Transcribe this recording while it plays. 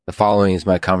following is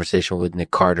my conversation with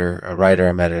Nick Carter, a writer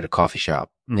I met at a coffee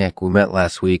shop. Nick, we met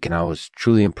last week and I was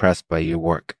truly impressed by your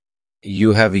work.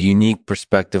 You have a unique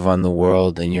perspective on the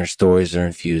world and your stories are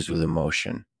infused with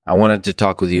emotion. I wanted to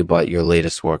talk with you about your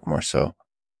latest work, Morceau.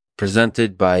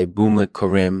 Presented by Boomlik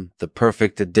Karim, the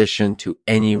perfect addition to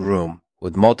any room.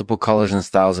 With multiple colors and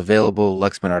styles available,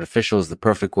 Lexman Artificial is the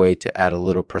perfect way to add a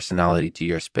little personality to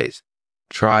your space.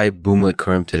 Try Boomlik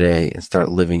Karim today and start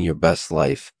living your best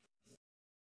life.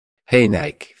 Hey,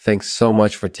 Nick. Thanks so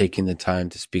much for taking the time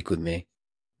to speak with me.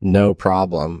 No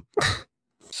problem.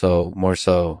 So,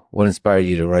 Morceau, what inspired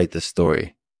you to write this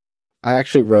story? I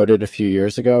actually wrote it a few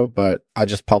years ago, but I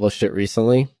just published it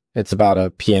recently. It's about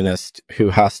a pianist who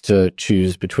has to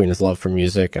choose between his love for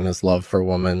music and his love for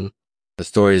women. The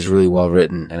story is really well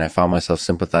written, and I found myself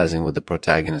sympathizing with the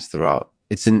protagonist throughout.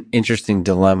 It's an interesting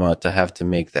dilemma to have to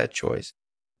make that choice.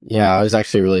 Yeah, I was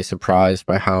actually really surprised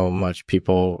by how much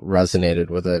people resonated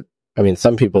with it. I mean,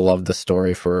 some people loved the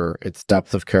story for its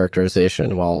depth of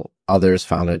characterization, while others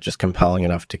found it just compelling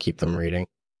enough to keep them reading.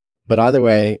 But either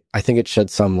way, I think it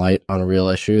sheds some light on a real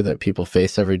issue that people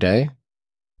face every day.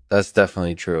 That's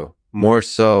definitely true.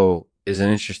 Morceau is an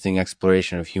interesting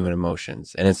exploration of human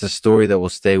emotions, and it's a story that will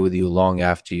stay with you long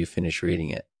after you finish reading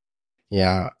it.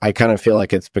 Yeah, I kind of feel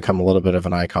like it's become a little bit of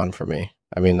an icon for me.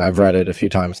 I mean, I've read it a few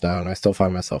times now, and I still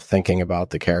find myself thinking about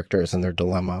the characters and their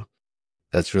dilemma.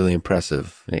 That's really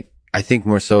impressive. I think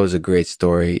Morceau is a great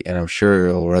story, and I'm sure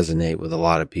it'll resonate with a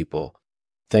lot of people.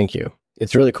 Thank you.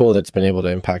 It's really cool that it's been able to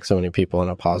impact so many people in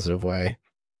a positive way.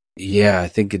 Yeah, I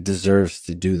think it deserves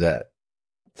to do that.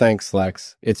 Thanks,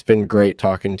 Lex. It's been great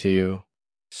talking to you.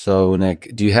 So, Nick,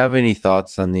 do you have any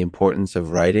thoughts on the importance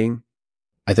of writing?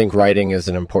 I think writing is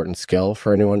an important skill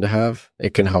for anyone to have.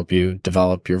 It can help you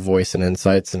develop your voice and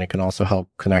insights, and it can also help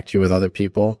connect you with other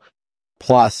people.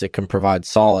 Plus, it can provide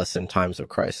solace in times of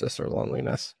crisis or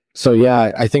loneliness. So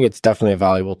yeah, I think it's definitely a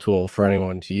valuable tool for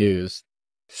anyone to use.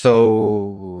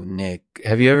 So, Nick,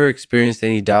 have you ever experienced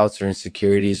any doubts or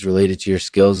insecurities related to your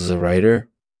skills as a writer?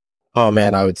 Oh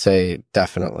man, I would say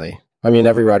definitely. I mean,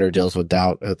 every writer deals with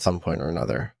doubt at some point or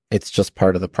another. It's just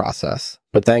part of the process.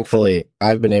 But thankfully,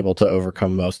 I've been able to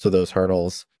overcome most of those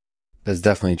hurdles. That's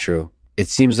definitely true. It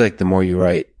seems like the more you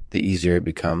write, the easier it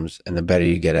becomes and the better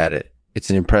you get at it. It's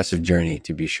an impressive journey,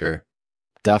 to be sure.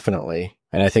 Definitely.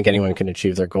 And I think anyone can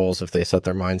achieve their goals if they set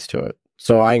their minds to it.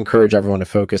 So I encourage everyone to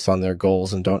focus on their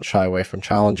goals and don't shy away from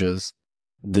challenges.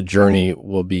 The journey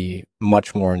will be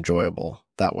much more enjoyable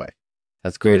that way.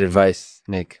 That's great advice,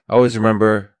 Nick. Always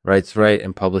remember, write's right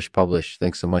and publish, publish.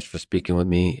 Thanks so much for speaking with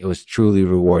me. It was truly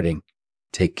rewarding.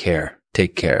 Take care.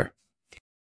 Take care.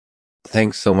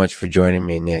 Thanks so much for joining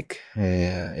me, Nick.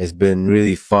 It's been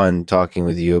really fun talking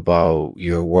with you about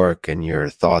your work and your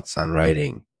thoughts on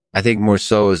writing. I think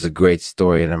Morceau is a great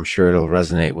story, and I'm sure it'll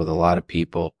resonate with a lot of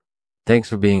people. Thanks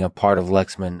for being a part of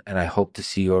Lexman, and I hope to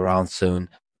see you around soon.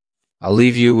 I'll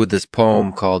leave you with this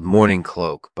poem called Morning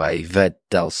Cloak by Yvette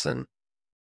Delson.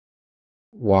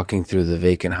 Walking through the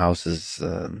vacant houses,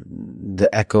 the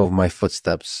echo of my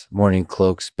footsteps, morning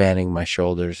cloak spanning my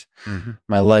shoulders,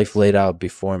 my life laid out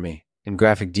before me in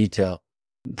graphic detail,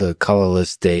 the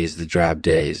colorless days, the drab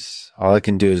days. All I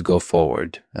can do is go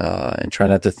forward and try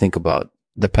not to think about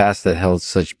the past that held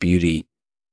such beauty